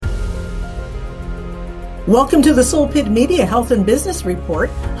Welcome to the Soul Pit Media Health and Business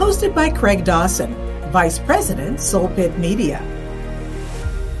Report, hosted by Craig Dawson, Vice President, Soul Pit Media.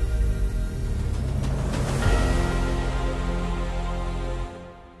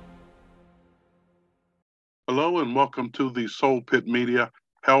 Hello and welcome to the Soul Pit Media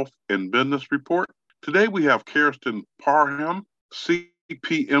Health and Business Report. Today we have Kirsten Parham,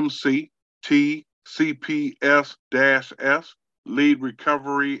 CPMC, TCPS-S, Lead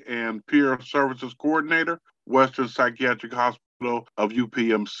Recovery and Peer Services Coordinator, Western Psychiatric Hospital of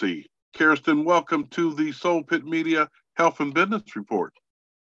UPMC. Kirsten, welcome to the Soul Pit Media Health and Business Report.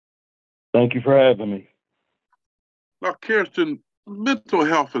 Thank you for having me. Now, Kirsten, mental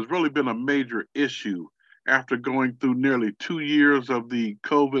health has really been a major issue after going through nearly 2 years of the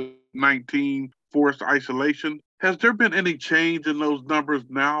COVID-19 forced isolation. Has there been any change in those numbers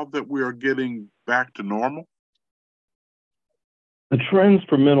now that we are getting back to normal? The trends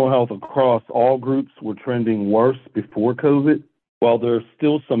for mental health across all groups were trending worse before COVID. While there's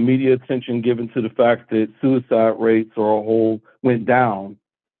still some media attention given to the fact that suicide rates as a whole went down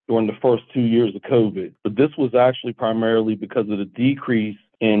during the first 2 years of COVID. But this was actually primarily because of the decrease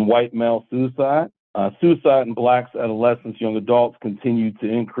in white male suicide. Suicide in Blacks, adolescents, young adults continued to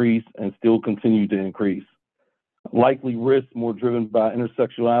increase and still continue to increase. Likely risk more driven by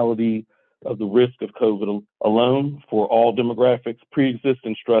intersectionality of the risk of COVID alone for all demographics,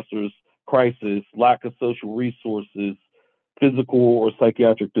 pre-existing stressors, crisis, lack of social resources, physical or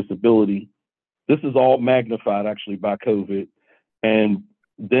psychiatric disability. This is all magnified actually by COVID. And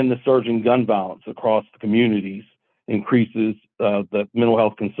then the surging gun violence across the communities increases the mental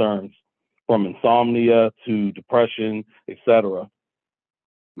health concerns, from insomnia to depression, etc.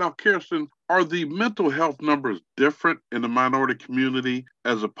 Now, Kirsten, are the mental health numbers different in the minority community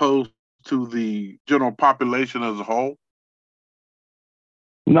as opposed to the general population as a whole?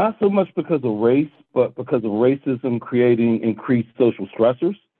 Not so much because of race, but because of racism creating increased social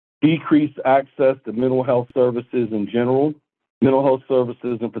stressors, decreased access to mental health services in general, mental health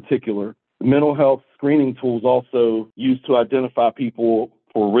services in particular. Mental health screening tools also used to identify people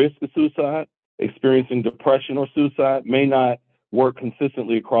for risk of suicide, experiencing depression or suicide may not work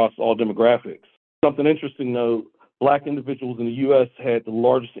consistently across all demographics. Something interesting though, Black individuals in the U.S. had the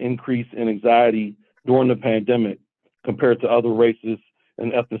largest increase in anxiety during the pandemic compared to other races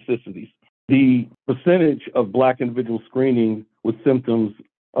and ethnicities. The percentage of Black individuals screening with symptoms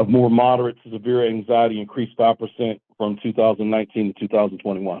of more moderate to severe anxiety increased 5% from 2019 to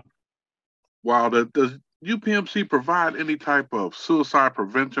 2021. Wow, does UPMC provide any type of suicide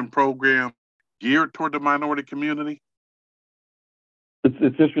prevention program geared toward the minority community? It's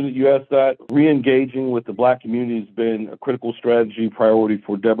interesting that you asked that. Re-engaging with the Black community has been a critical strategy priority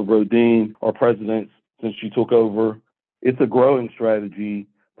for Deborah Brodin, our president, since she took over. It's a growing strategy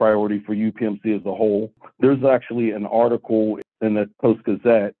priority for UPMC as a whole. There's actually an article in the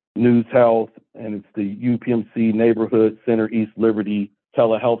Post-Gazette, News Health, and it's the UPMC Neighborhood Center East Liberty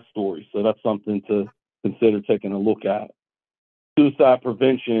telehealth story. So that's something to consider taking a look at. Suicide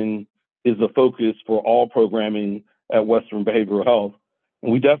prevention is a focus for all programming at Western Behavioral Health.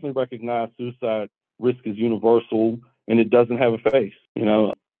 And we definitely recognize suicide risk is universal and it doesn't have a face.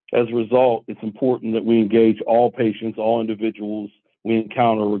 As a result, it's important that we engage all patients, all individuals we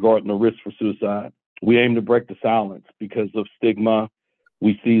encounter regarding the risk for suicide. We aim to break the silence because of stigma.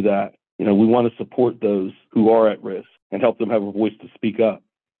 We see that, we want to support those who are at risk and help them have a voice to speak up.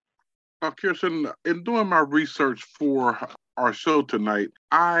 Now, Kirsten, in doing my research for our show tonight,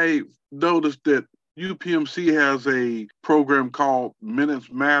 I noticed that UPMC has a program called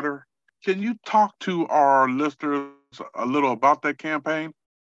Minutes Matter. Can you talk to our listeners a little about that campaign?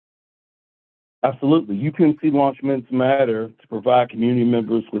 Absolutely. UPMC launched Minutes Matter to provide community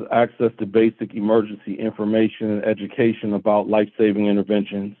members with access to basic emergency information and education about life-saving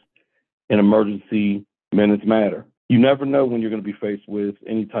interventions in emergency. Minutes Matter. You never know when you're going to be faced with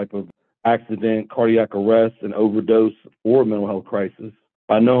any type of accident, cardiac arrest, an overdose, or mental health crisis.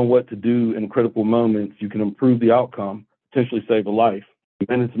 By knowing what to do in critical moments, you can improve the outcome, potentially save a life.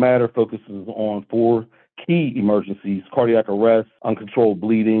 Minutes Matter focuses on 4 key emergencies: cardiac arrest, uncontrolled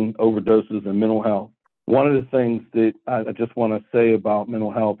bleeding, overdoses, and mental health. One of the things that I just want to say about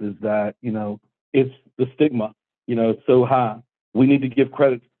mental health is that, it's the stigma, it's so high. We need to give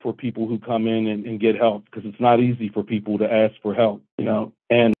credit for people who come in and get help because it's not easy for people to ask for help,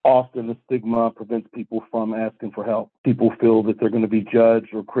 and often the stigma prevents people from asking for help. People feel that they're going to be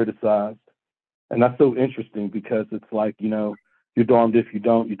judged or criticized. And that's so interesting because it's like, you're darned if you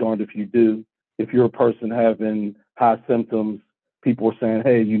don't, you're darned if you do. If you're a person having high symptoms, people are saying,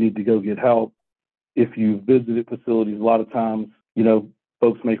 hey, you need to go get help. If you've visited facilities, a lot of times,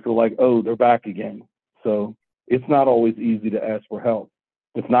 folks may feel like, oh, they're back again. So it's not always easy to ask for help.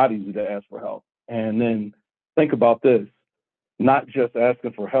 It's not easy to ask for help. And then think about this, not just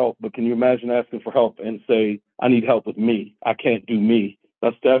asking for help, but can you imagine asking for help and say, I need help with me. I can't do me.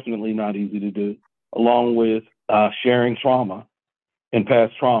 That's definitely not easy to do, along with sharing trauma and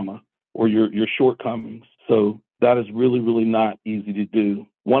past trauma or your shortcomings. So that is really, really not easy to do.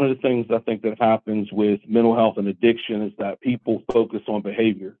 One of the things I think that happens with mental health and addiction is that people focus on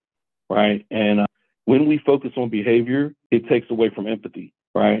behavior, right? And when we focus on behavior, it takes away from empathy,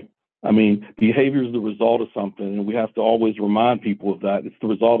 right? I mean, behavior is the result of something, and we have to always remind people of that. It's the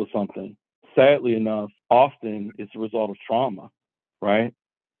result of something. Sadly enough, often it's a result of trauma, right?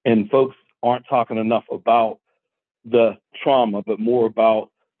 And folks aren't talking enough about the trauma, but more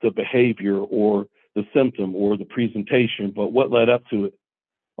about the behavior or the symptom or the presentation, but what led up to it.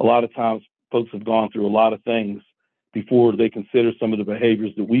 A lot of times folks have gone through a lot of things before they consider some of the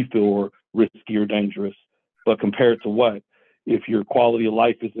behaviors that we feel are risky or dangerous. But compared to what? If your quality of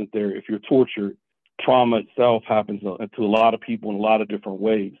life isn't there, if you're tortured, trauma itself happens to a lot of people in a lot of different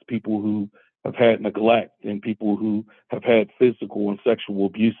ways. People who have had neglect and people who have had physical and sexual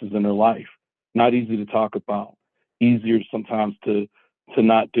abuses in their life. Not easy to talk about. Easier sometimes to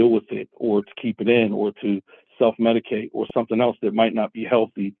not deal with it or to keep it in or to self-medicate or something else that might not be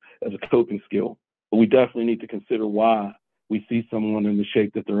healthy as a coping skill. But we definitely need to consider why we see someone in the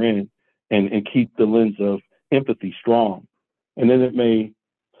shape that they're in and keep the lens of empathy strong. And then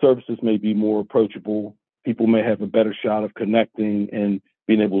services may be more approachable. People may have a better shot of connecting and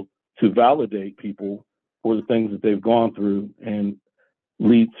being able to validate people for the things that they've gone through and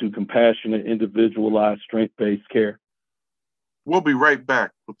lead to compassionate, individualized, strength-based care. We'll be right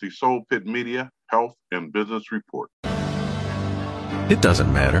back with the Soul Pit Media Health and Business Report. It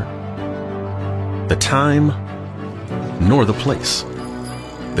doesn't matter the time nor the place,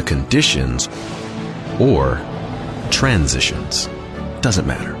 the conditions or transitions. Doesn't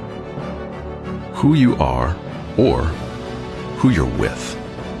matter who you are or who you're with.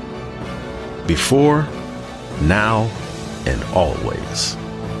 Before, now, and always.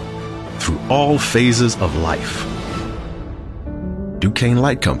 Through all phases of life, Duquesne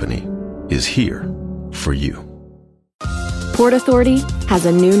Light Company is here for you. Port Authority has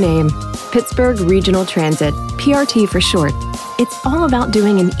a new name, Pittsburgh Regional Transit, PRT for short. It's all about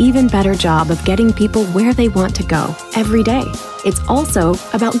doing an even better job of getting people where they want to go every day. It's also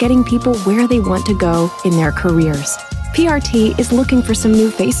about getting people where they want to go in their careers. PRT is looking for some new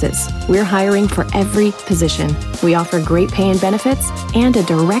faces. We're hiring for every position. We offer great pay and benefits and a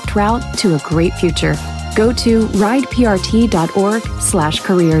direct route to a great future. Go to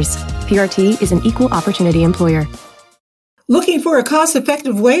rideprt.org/careers. PRT is an equal opportunity employer. Looking for a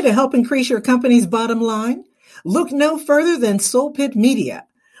cost-effective way to help increase your company's bottom line? Look no further than Soul Pit Media.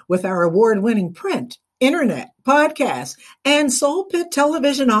 With our award-winning print, internet, podcast, and Soul Pit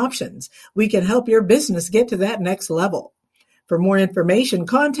television options, we can help your business get to that next level. For more information,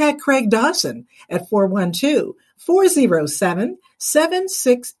 contact Craig Dawson at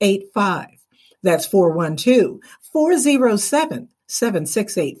 412-407-7685. That's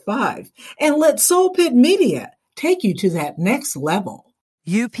 412-407-7685. And let Soul Pit Media take you to that next level.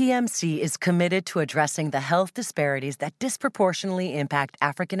 UPMC is committed to addressing the health disparities that disproportionately impact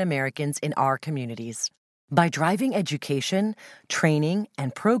African Americans in our communities. By driving education, training,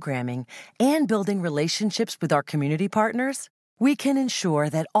 and programming, and building relationships with our community partners, we can ensure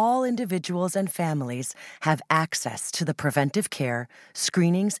that all individuals and families have access to the preventive care,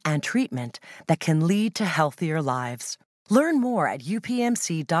 screenings, and treatment that can lead to healthier lives. Learn more at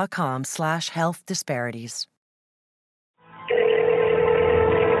upmc.com/health disparities.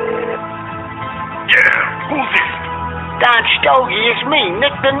 Yeah, who's this? Don Stogie, it's me,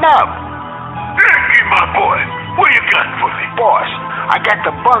 Nick the Nub. Nicky, my boy, what you got for me? Boss, I got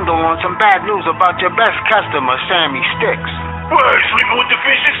the bundle on some bad news about your best customer, Sammy Sticks. What, sleeping with the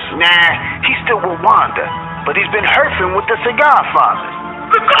fishes? Nah, he's still with Wanda, but he's been herfing with the Cigar Fathers.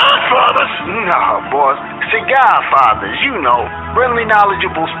 The Godfathers? No, boss, Cigar Fathers, you know. Friendly,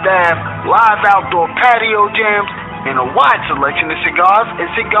 knowledgeable staff, live outdoor patio jams, and a wide selection of cigars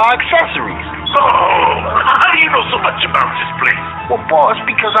and cigar accessories. Oh, how do you know so much about this place? Well, boss,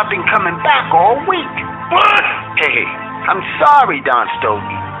 because I've been coming back all week. What? Hey, I'm sorry, Don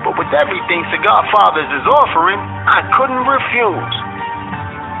Stogie, but with everything Cigar Fathers is offering, I couldn't refuse.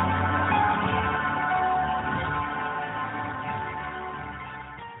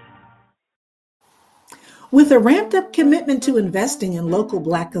 With a ramped-up commitment to investing in local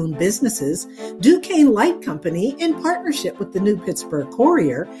Black-owned businesses, Duquesne Light Company, in partnership with the New Pittsburgh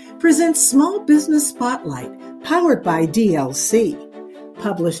Courier, presents Small Business Spotlight, powered by DLC.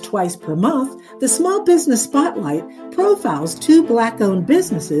 Published twice per month, the Small Business Spotlight profiles 2 Black-owned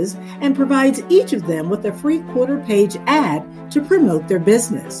businesses and provides each of them with a free quarter-page ad to promote their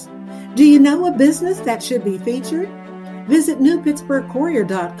business. Do you know a business that should be featured? Visit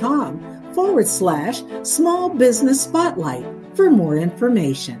newpittsburghcourier.com/Small Business Spotlight for more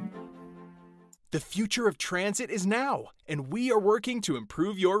information. The future of transit is now, and we are working to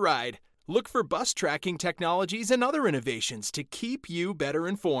improve your ride. Look for bus tracking technologies and other innovations to keep you better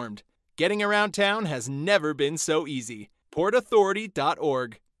informed. Getting around town has never been so easy.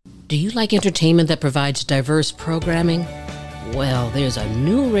 PortAuthority.org. Do you like entertainment that provides diverse programming? Well, there's a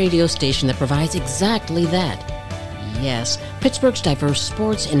new radio station that provides exactly that. Yes, Pittsburgh's diverse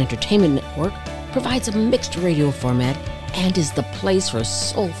sports and entertainment network provides a mixed radio format and is the place for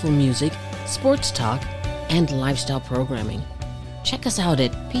soulful music, sports talk, and lifestyle programming. Check us out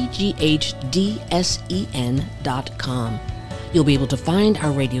at pghdsen.com. You'll be able to find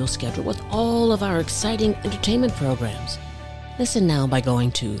our radio schedule with all of our exciting entertainment programs. Listen now by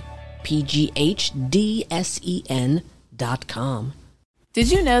going to pghdsen.com. Did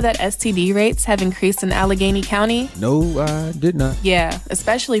you know that STD rates have increased in Allegheny County? No, I did not. Yeah,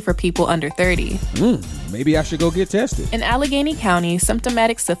 especially for people under 30. Maybe I should go get tested. In Allegheny County,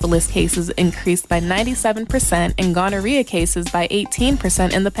 symptomatic syphilis cases increased by 97% and gonorrhea cases by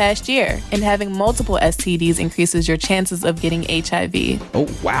 18% in the past year. And having multiple STDs increases your chances of getting HIV. Oh,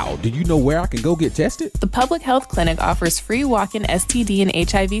 wow. Do you know where I can go get tested? The Public Health Clinic offers free walk-in STD and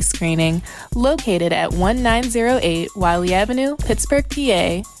HIV screening located at 1908 Wiley Avenue, Pittsburgh,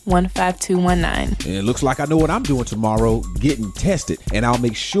 PA 15219. It looks like I know what I'm doing tomorrow, getting tested, and I'll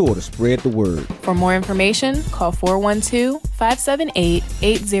make sure to spread the word. For more information, call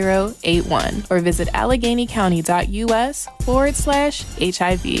 412-578-8081 or visit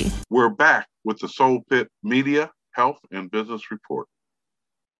AlleghenyCounty.us/HIV. We're back with the Soul Pit Media, Health, and Business Report.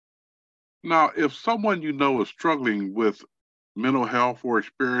 Now, if someone you know is struggling with mental health or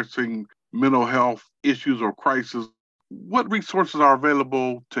experiencing mental health issues or crisis, what resources are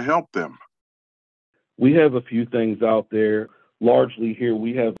available to help them? We have a few things out there. Largely here,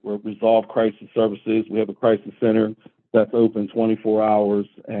 we have Resolve Crisis Services. We have a crisis center that's open 24 hours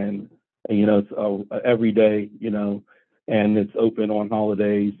and it's every day, and it's open on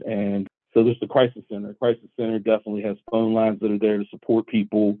holidays. And so there's the crisis center. The crisis center definitely has phone lines that are there to support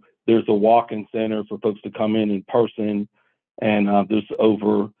people. There's a walk-in center for folks to come in person. And there's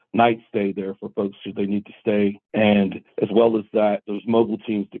overnight stay there for folks who they need to stay. And as well as that, there's mobile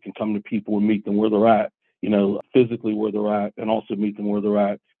teams that can come to people and meet them where they're at, physically where they're at, and also meet them where they're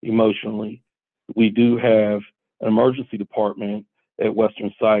at emotionally. We do have an emergency department at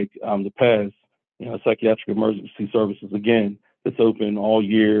Western Psych, the PES, Psychiatric Emergency Services, again, it's open all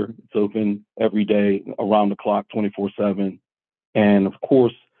year. It's open every day, around the clock, 24/7. And of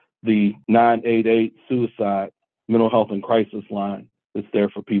course, the 988 suicide mental health and crisis line that's there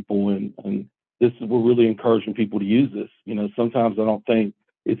for people. And we're really encouraging people to use this. Sometimes I don't think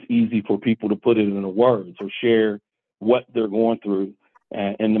it's easy for people to put it into words or share what they're going through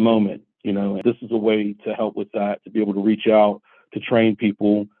in the moment. This is a way to help with that, to be able to reach out, to train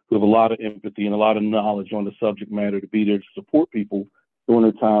people who have a lot of empathy and a lot of knowledge on the subject matter, to be there to support people during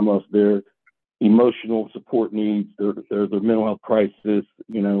a time of their emotional support needs, their mental health crisis,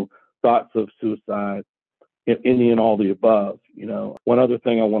 thoughts of suicide, any and all the above. One other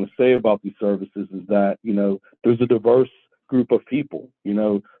thing I want to say about these services is that, there's a diverse group of people,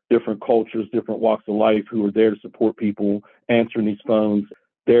 different cultures, different walks of life, who are there to support people, answering these phones,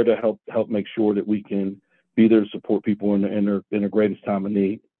 there to help make sure that we can be there to support people in their greatest time of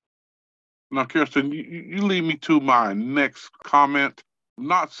need. Now, Kirsten, you lead me to my next comment. I'm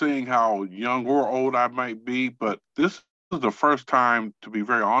not saying how young or old I might be, but this is the first time, to be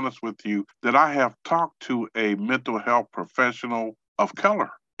very honest with you, that I have talked to a mental health professional of color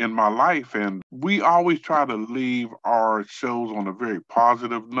in my life. And we always try to leave our shows on a very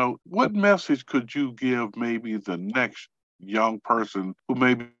positive note. What message could you give maybe the next young person who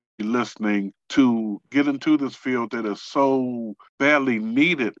may be listening to get into this field that is so badly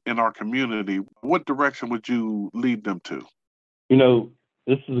needed in our community? What direction would you lead them to?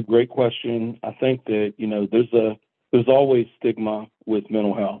 This is a great question. I think that, there's always stigma with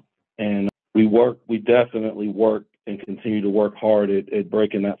mental health, and we definitely work and continue to work hard at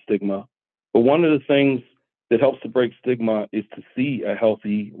breaking that stigma. But one of the things that helps to break stigma is to see a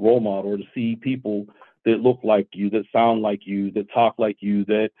healthy role model, or to see people that look like you, that sound like you, that talk like you,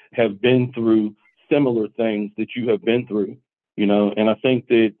 that have been through similar things that you have been through, and I think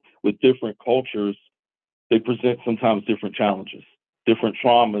that with different cultures, they present sometimes different challenges. Different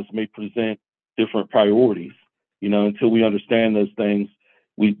traumas may present different priorities, until we understand those things.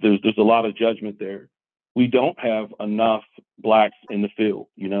 There's a lot of judgment there. We don't have enough Blacks in the field,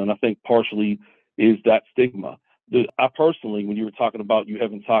 and I think partially is that stigma. I personally, when you were talking about you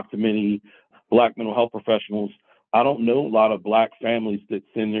haven't talked to many Black mental health professionals, I don't know a lot of Black families that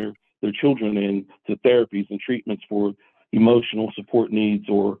send their children in to therapies and treatments for emotional support needs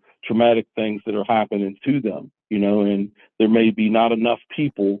or traumatic things that are happening to them, and there may be not enough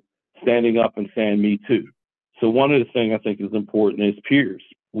people standing up and saying me too. So one of the things I think is important is peers.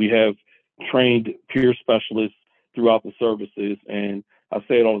 We have trained peer specialists throughout the services, and I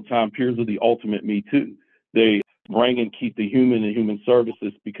say it all the time, peers are the ultimate me too. They bring and keep the human in human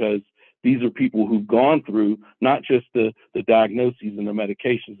services because these are people who've gone through not just the diagnoses and the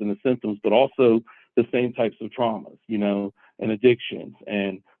medications and the symptoms, but also the same types of traumas, and addictions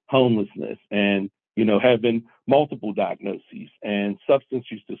and homelessness and, having multiple diagnoses and substance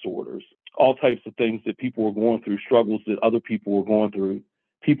use disorders, all types of things that people are going through, struggles that other people are going through.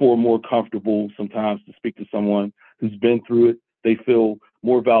 People are more comfortable sometimes to speak to someone who's been through it. They feel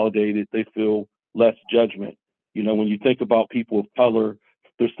more validated. They feel less judgment. When you think about people of color,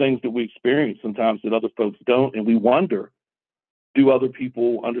 there's things that we experience sometimes that other folks don't, and we wonder, do other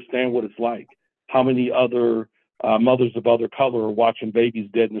people understand what it's like? How many other mothers of other color are watching babies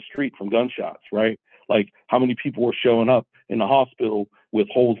dead in the street from gunshots, right? Like, how many people are showing up in the hospital with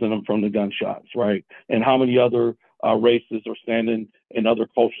holes in them from the gunshots, right? And how many other races are standing and other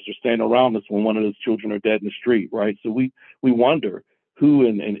cultures are standing around us when one of those children are dead in the street, right? So we wonder who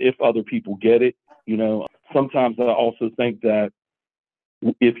and if other people get it. Sometimes I also think that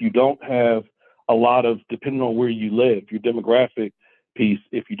if you don't have a lot of, depending on where you live, your demographic piece,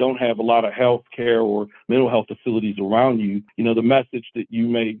 if you don't have a lot of health care or mental health facilities around you, the message that you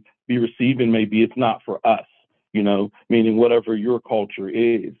may be receiving may be it's not for us, meaning whatever your culture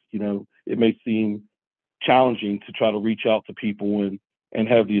is, it may seem challenging to try to reach out to people and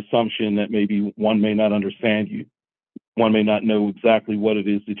have the assumption that maybe one may not understand you. One may not know exactly what it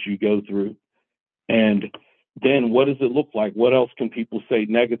is that you go through. And then what does it look like? What else can people say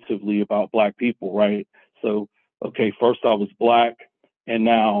negatively about Black people, right? So, okay, first I was Black and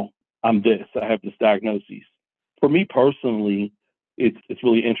now I'm this, I have this diagnosis. For me personally, it's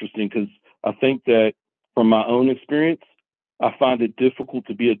really interesting because I think that from my own experience, I find it difficult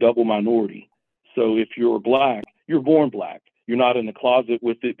to be a double minority. So if you're Black, you're born Black. You're not in the closet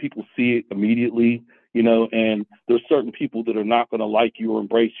with it. People see it immediately, and there's certain people that are not going to like you or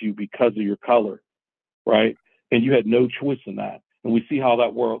embrace you because of your color, right? And you had no choice in that. And we see how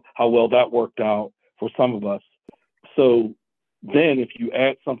well that worked out for some of us. So then if you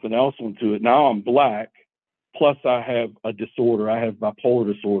add something else into it, now I'm Black, plus I have a disorder. I have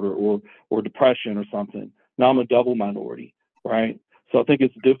bipolar disorder or depression or something. Now I'm a double minority, right? So I think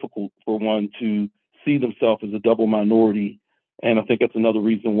it's difficult for one to see themselves as a double minority. And I think that's another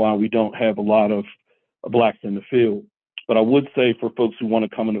reason why we don't have a lot of Blacks in the field. But I would say for folks who want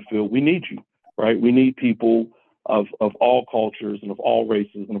to come in the field, we need you, right? We need people of all cultures and of all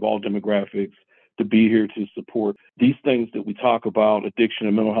races and of all demographics to be here to support these things that we talk about, addiction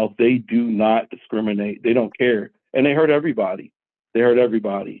and mental health. They do not discriminate. They don't care. And they hurt everybody. And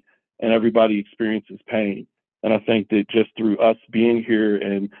everybody experiences pain. And I think that just through us being here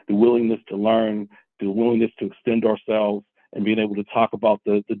and the willingness to learn, the willingness to extend ourselves and being able to talk about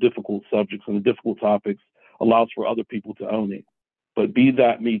the difficult subjects and the difficult topics allows for other people to own it. But be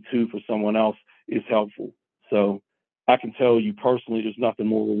that me too for someone else is helpful. So I can tell you personally, there's nothing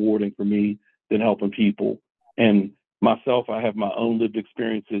more rewarding for me than helping people. And myself, I have my own lived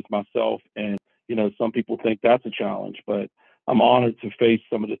experiences myself. And, some people think that's a challenge, but I'm honored to face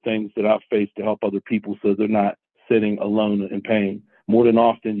some of the things that I've faced to help other people so they're not sitting alone in pain. More than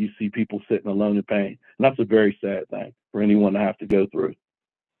often, you see people sitting alone in pain. And that's a very sad thing for anyone to have to go through.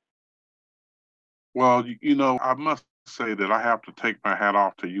 Well, I must say that I have to take my hat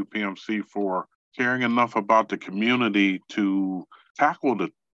off to UPMC for caring enough about the community to tackle the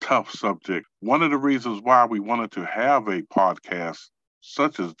tough subject. One of the reasons why we wanted to have a podcast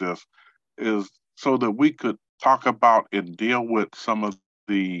such as this is so that we could talk about and deal with some of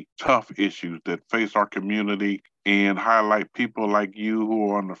the tough issues that face our community and highlight people like you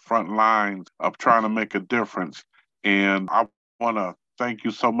who are on the front lines of trying to make a difference. And I want to thank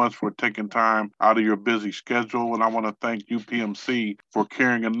you so much for taking time out of your busy schedule. And I want to thank UPMC for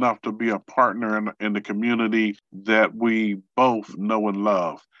caring enough to be a partner in the community that we both know and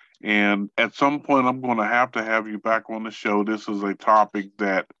love. And at some point, I'm going to have you back on the show. This is a topic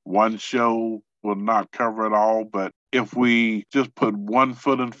that one show will not cover it all. But if we just put one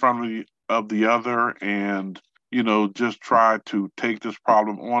foot in front of the other and just try to take this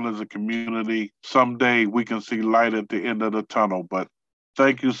problem on as a community, someday we can see light at the end of the tunnel. But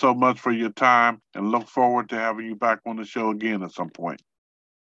thank you so much for your time and look forward to having you back on the show again at some point.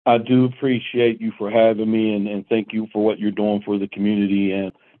 I do appreciate you for having me, and thank you for what you're doing for the community.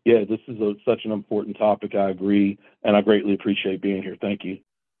 And yeah, this is such an important topic. I agree, and I greatly appreciate being here. Thank you.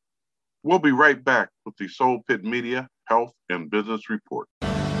 We'll be right back with the Soul Pit Media Health and Business Report.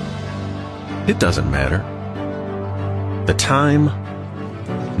 It doesn't matter the time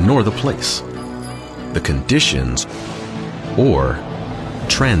nor the place, the conditions or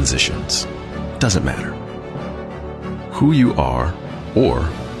transitions. Doesn't matter who you are or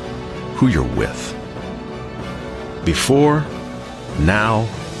who you're with. Before, now,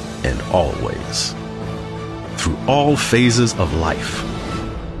 and always. Through all phases of life,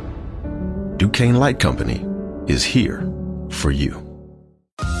 Duquesne Light Company is here for you.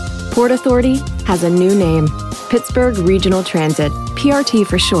 Port Authority has a new name, Pittsburgh Regional Transit, PRT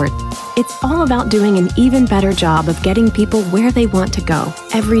for short. It's all about doing an even better job of getting people where they want to go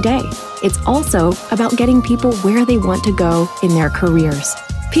every day. It's also about getting people where they want to go in their careers.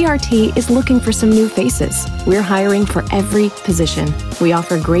 PRT is looking for some new faces. We're hiring for every position. We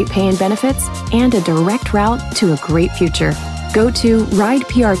offer great pay and benefits and a direct route to a great future. Go to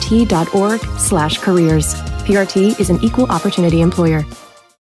rideprt.org/careers. PRT is an equal opportunity employer.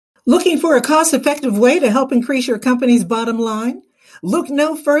 Looking for a cost-effective way to help increase your company's bottom line? Look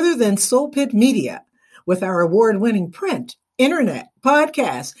no further than Soul Pit Media. With our award-winning print, internet,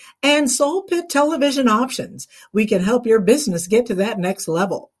 podcast, and Soul Pit television options, we can help your business get to that next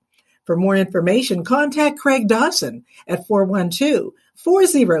level. For more information, contact Craig Dawson at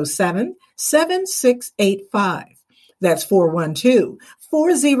 412-407-7685. That's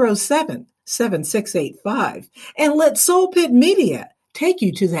 412-407-7685. And let Soul Pit Media take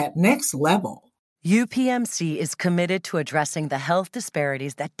you to that next level. UPMC is committed to addressing the health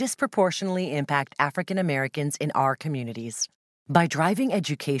disparities that disproportionately impact African Americans in our communities. By driving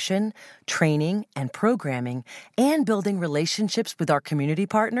education, training, and programming, and building relationships with our community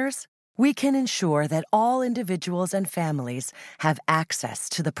partners, we can ensure that all individuals and families have access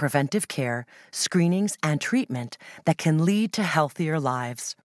to the preventive care, screenings, and treatment that can lead to healthier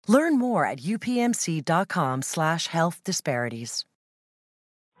lives. Learn more at upmc.com/health disparities.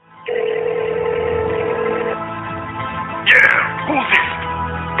 Yeah, who's this?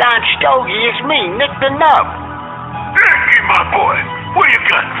 Don Stogie, it's me, Nick the Nub. Nicky, my boy, what you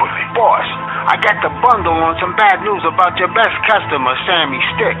got for me? Boss, I got the bundle on some bad news about your best customer, Sammy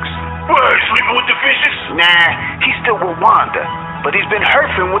Sticks. What, sleeping with the fishes? Nah, he's still with Wanda, but he's been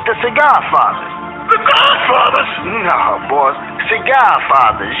herfing with the Cigar Fathers. The Godfathers? No, boss. Cigar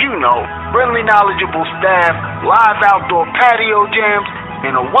Fathers, you know. Friendly, knowledgeable staff, live outdoor patio jams,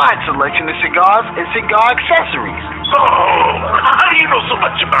 and a wide selection of cigars and cigar accessories. Oh, how do you know so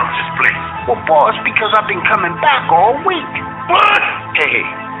much about this place? Well, boss, because I've been coming back all week. What? Hey,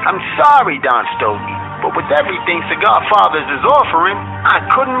 I'm sorry, Don Stogie, but with everything Cigar Fathers is offering, I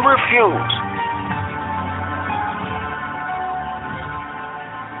couldn't refuse.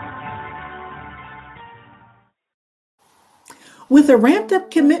 With a ramped-up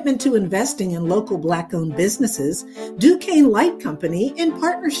commitment to investing in local Black-owned businesses, Duquesne Light Company, in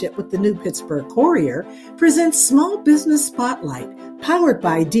partnership with the New Pittsburgh Courier, presents Small Business Spotlight, powered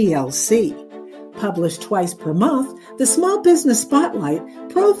by DLC. Published twice per month, the Small Business Spotlight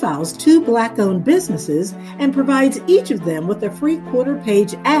profiles 2 Black-owned businesses and provides each of them with a free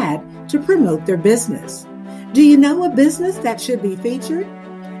quarter-page ad to promote their business. Do you know a business that should be featured?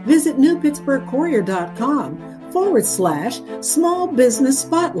 Visit newpittsburghcourier.com/Small Business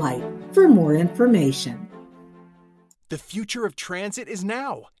Spotlight for more information. The future of transit is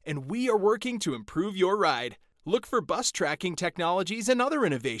now, and we are working to improve your ride. Look for bus tracking technologies and other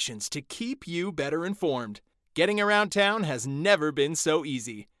innovations to keep you better informed. Getting around town has never been so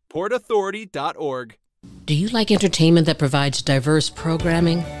easy. PortAuthority.org. Do you like entertainment that provides diverse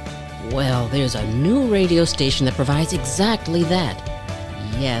programming? Well, there's a new radio station that provides exactly that.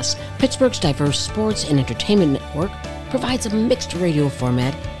 Yes, Pittsburgh's diverse sports and entertainment network provides a mixed radio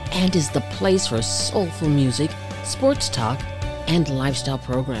format and is the place for soulful music, sports talk, and lifestyle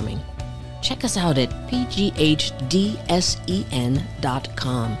programming. Check us out at pghdsen.com.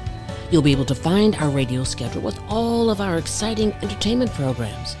 You'll be able to find our radio schedule with all of our exciting entertainment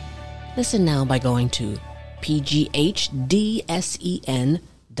programs. Listen now by going to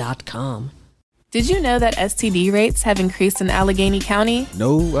pghdsen.com. Did you know that STD rates have increased in Allegheny County?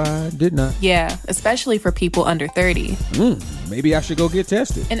 No, I did not. Yeah, especially for people under 30. Maybe I should go get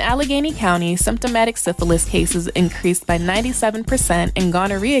tested. In Allegheny County, symptomatic syphilis cases increased by 97% and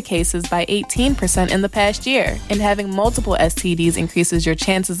gonorrhea cases by 18% in the past year. And having multiple STDs increases your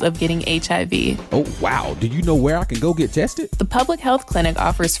chances of getting HIV. Oh, wow. Do you know where I can go get tested? The Public Health Clinic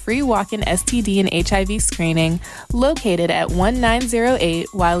offers free walk-in STD and HIV screening located at 1908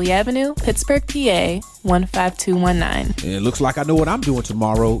 Wiley Avenue, Pittsburgh, PA 15219. It looks like I know what I'm doing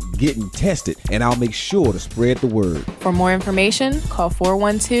tomorrow, getting tested, and I'll make sure to spread the word. For more information, call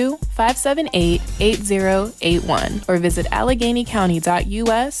 412-578-8081 or visit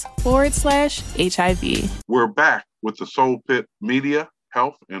AlleghenyCounty.us/HIV. We're back with the Soul Pit Media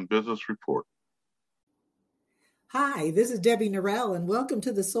Health and Business Report. Hi, this is Debbie Norrell, and welcome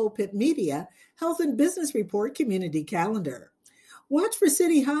to the Soul Pit Media Health and Business Report Community Calendar. Watch for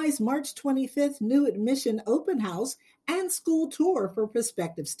City High's March 25th new admission open house and school tour for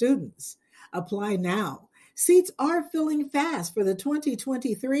prospective students. Apply now. Seats are filling fast for the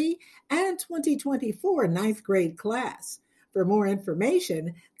 2023 and 2024 ninth grade class. For more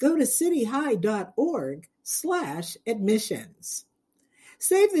information, go to cityhigh.org/admissions.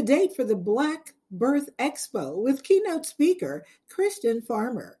 Save the date for the Black Birth Expo with keynote speaker Christian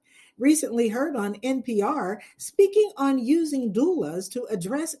Farmer. Recently heard on NPR speaking on using doulas to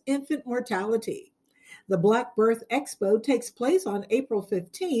address infant mortality. The Black Birth Expo takes place on April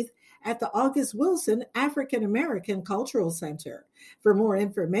 15th at the August Wilson African American Cultural Center. For more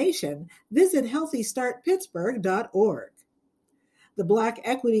information, visit healthystartpittsburgh.org. The Black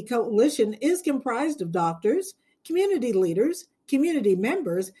Equity Coalition is comprised of doctors, community leaders, community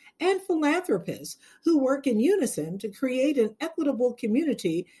members, and philanthropists who work in unison to create an equitable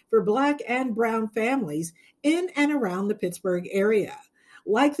community for Black and Brown families in and around the Pittsburgh area.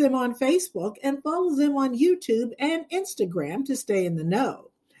 Like them on Facebook and follow them on YouTube and Instagram to stay in the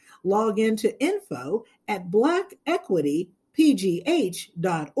know. Log into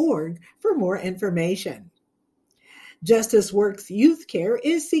info@blackequitypgh.org for more information. Justice Works Youth Care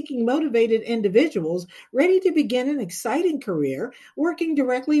is seeking motivated individuals ready to begin an exciting career working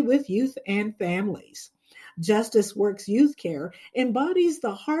directly with youth and families. Justice Works Youth Care embodies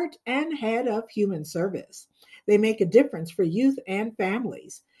the heart and head of human service. They make a difference for youth and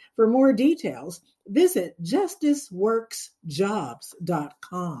families. For more details, visit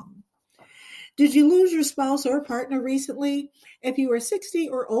justiceworksjobs.com. Did you lose your spouse or partner recently? If you are 60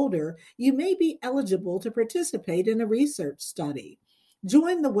 or older, you may be eligible to participate in a research study.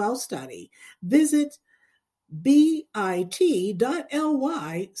 Join the Well Study. Visit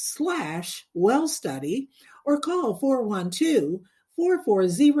bit.ly/wellstudy or call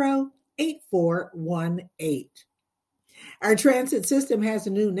 412-440-8418. Our transit system has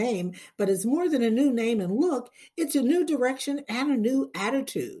a new name, but it's more than a new name and look. It's a new direction and a new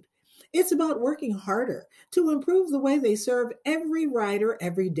attitude. It's about working harder to improve the way they serve every rider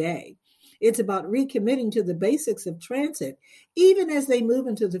every day. It's about recommitting to the basics of transit, even as they move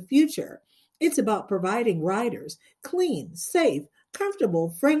into the future. It's about providing riders clean, safe,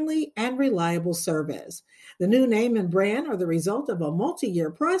 comfortable, friendly, and reliable service. The new name and brand are the result of a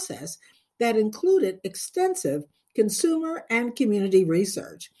multi-year process that included extensive consumer and community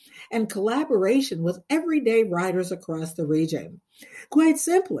research and collaboration with everyday riders across the region. Quite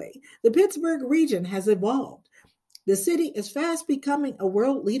simply, the Pittsburgh region has evolved. The city is fast becoming a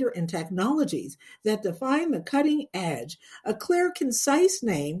world leader in technologies that define the cutting edge. A clear, concise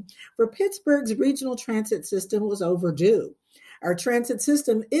name for Pittsburgh's regional transit system was overdue. Our transit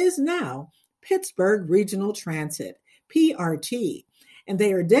system is now Pittsburgh Regional Transit, PRT, and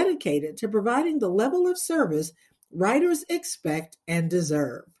they are dedicated to providing the level of service riders expect and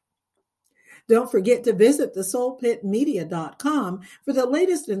deserve. Don't forget to visit thesoulpitmedia.com for the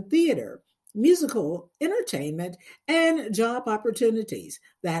latest in theater, musical, entertainment, and job opportunities.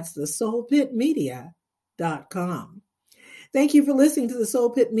 That's thesoulpitmedia.com. Thank you for listening to the Soul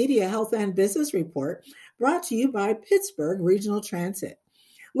Pit Media Health and Business Report, brought to you by Pittsburgh Regional Transit.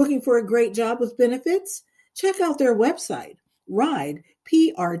 Looking for a great job with benefits? Check out their website,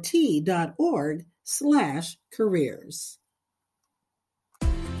 rideprt.org/careers.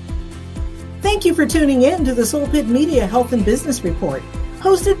 Thank you for tuning in to the Soul Pit Media Health and Business Report,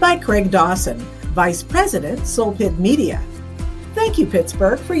 hosted by Craig Dawson, Vice President, Soul Pit Media. Thank you,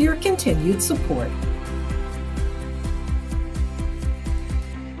 Pittsburgh, for your continued support.